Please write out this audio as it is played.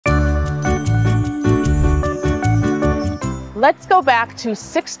Let's go back to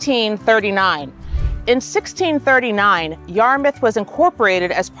 1639. In 1639, Yarmouth was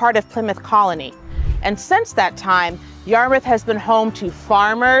incorporated as part of Plymouth Colony. And since that time, Yarmouth has been home to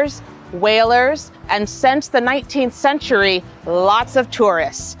farmers, whalers, and since the 19th century, lots of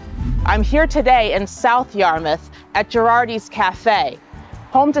tourists. I'm here today in South Yarmouth at Gerardi's Cafe,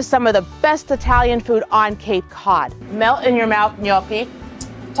 home to some of the best Italian food on Cape Cod. Melt in your mouth gnocchi.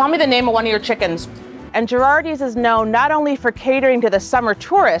 Tell me the name of one of your chickens. And Gerardi's is known not only for catering to the summer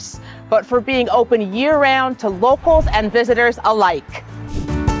tourists, but for being open year-round to locals and visitors alike.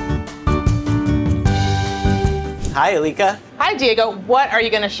 Hi, Alika. Hi, Diego. What are you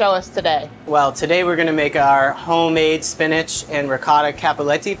going to show us today? Well, today we're going to make our homemade spinach and ricotta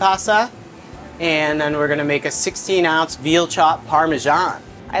cappelletti pasta, and then we're going to make a 16-ounce veal chop parmesan.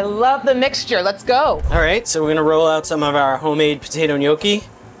 I love the mixture. Let's go. All right, so we're going to roll out some of our homemade potato gnocchi.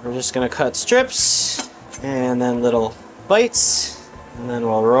 We're just going to cut strips and then little bites, and then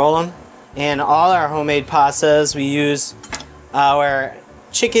we'll roll them. And all our homemade pastas, we use our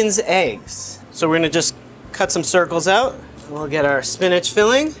chicken's eggs. So we're going to just cut some circles out. We'll get our spinach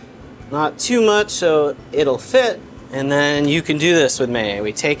filling, not too much so it'll fit. And then you can do this with me.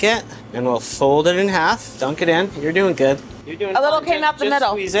 We take it and we'll fold it in half, dunk it in. You're doing good. You're doing a little came out the middle.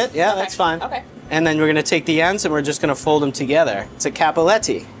 Squeeze it. Yeah, okay. That's fine. Okay. And then we're gonna take the ends and we're just gonna fold them together. It's a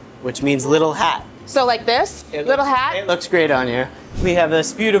cappelletti, which means little hat. So like this, little hat? It looks great on you. We have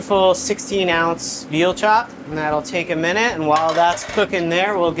this beautiful 16-ounce veal chop, and that'll take a minute. And while that's cooking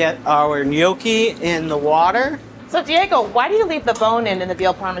there, we'll get our gnocchi in the water. So Diego, why do you leave the bone in the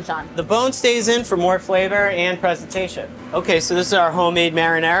veal parmesan? The bone stays in for more flavor and presentation. Okay, so this is our homemade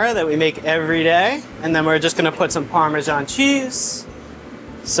marinara that we make every day. And then we're just gonna put some Parmesan cheese,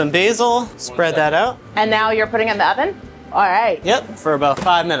 some basil, spread that out. And now you're putting it in the oven? All right. Yep, for about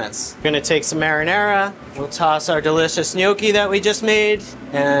 5 minutes. We're gonna take some marinara. We'll toss our delicious gnocchi that we just made.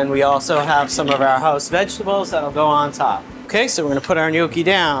 And we also have some of our house vegetables that'll go on top. Okay, so we're gonna put our gnocchi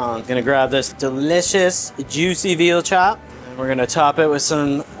down. Gonna grab this delicious, juicy veal chop. And we're gonna top it with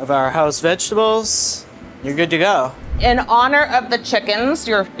some of our house vegetables. You're good to go. In honor of the chickens,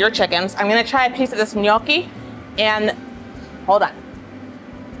 your chickens, I'm gonna try a piece of this gnocchi and, hold on.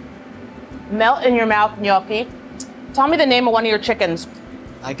 Melt in your mouth gnocchi. Tell me the name of one of your chickens.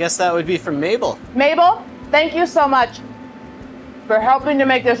 I guess that would be from Mabel. Mabel, thank you so much for helping to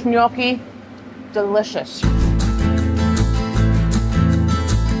make this gnocchi delicious.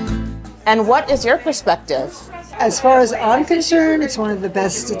 And what is your perspective? As far as I'm concerned, it's one of the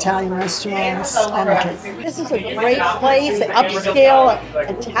best Italian restaurants on the Cape. This is a great place, upscale,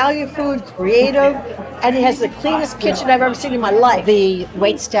 Italian food, creative, and it has the cleanest kitchen I've ever seen in my life. The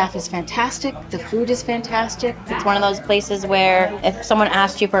wait staff is fantastic. The food is fantastic. It's one of those places where if someone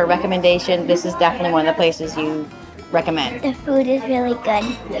asked you for a recommendation, this is definitely one of the places you recommend. The food is really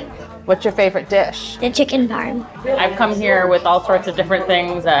good. What's your favorite dish? The chicken parm. I've come here with all sorts of different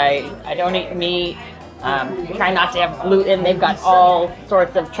things. I don't eat meat. Try not to have gluten. They've got all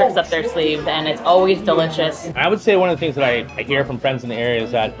sorts of tricks up their sleeves, and it's always delicious. I would say one of the things that I hear from friends in the area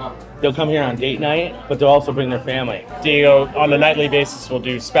is that they'll come here on date night, but they'll also bring their family. Diego, on a nightly basis, will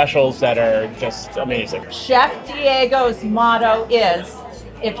do specials that are just amazing. Chef Diego's motto is,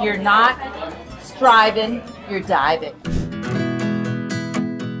 if you're not striving, you're diving.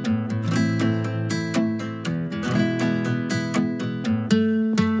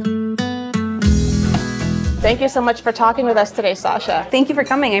 Thank you so much for talking with us today, Sasha. Thank you for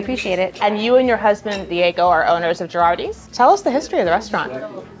coming. I appreciate it. And you and your husband, Diego, are owners of Gerardi's. Tell us the history of the restaurant.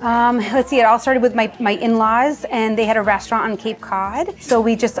 Let's see, it all started with my in-laws, and they had a restaurant on Cape Cod. So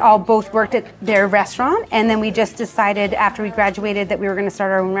we just all both worked at their restaurant, and then we just decided after we graduated that we were going to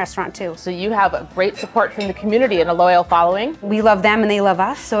start our own restaurant too. So you have a great support from the community and a loyal following. We love them and they love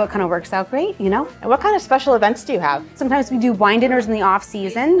us, so it kind of works out great, you know? And what kind of special events do you have? Sometimes we do wine dinners in the off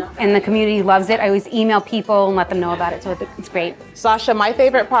season, and the community loves it. I always email people and let them know about it, so it's great. Sasha, my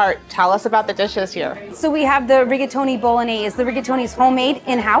favorite part, tell us about the dishes here. So we have the rigatoni bolognese. The rigatoni is homemade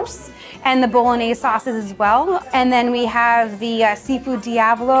in-house, and the bolognese sauces as well. And then we have the seafood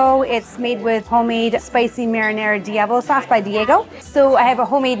diavolo. It's made with homemade spicy marinara diavolo sauce by Diego. So I have a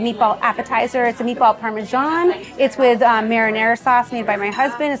homemade meatball appetizer. It's a meatball parmesan. It's with marinara sauce made by my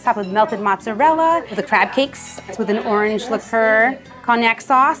husband. It's topped with melted mozzarella, with the crab cakes. It's with an orange liqueur cognac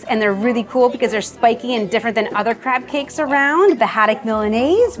sauce, and they're really cool because they're spiky and different than other crab cakes around. The haddock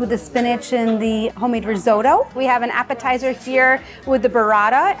Milanese with the spinach and the homemade risotto. We have an appetizer here with the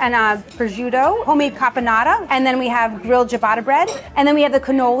burrata and a prosciutto, homemade caponata, and then we have grilled ciabatta bread. And then we have the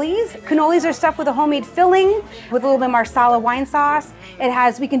cannolis. Cannolis are stuffed with a homemade filling with a little bit of marsala wine sauce. It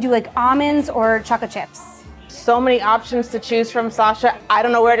has, we can do like almonds or chocolate chips. So many options to choose from, Sasha. I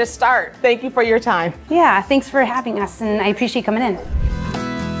don't know where to start. Thank you for your time. Yeah, thanks for having us, and I appreciate coming in.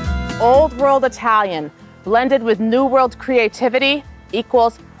 Old world Italian blended with new world creativity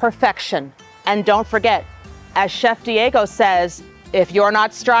equals perfection. And don't forget, as Chef Diego says, if you're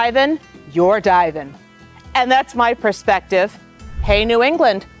not striving, you're diving. And that's my perspective. Hey, New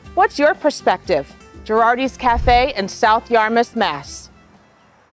England, what's your perspective? Gerardi's Cafe in South Yarmouth, Mass.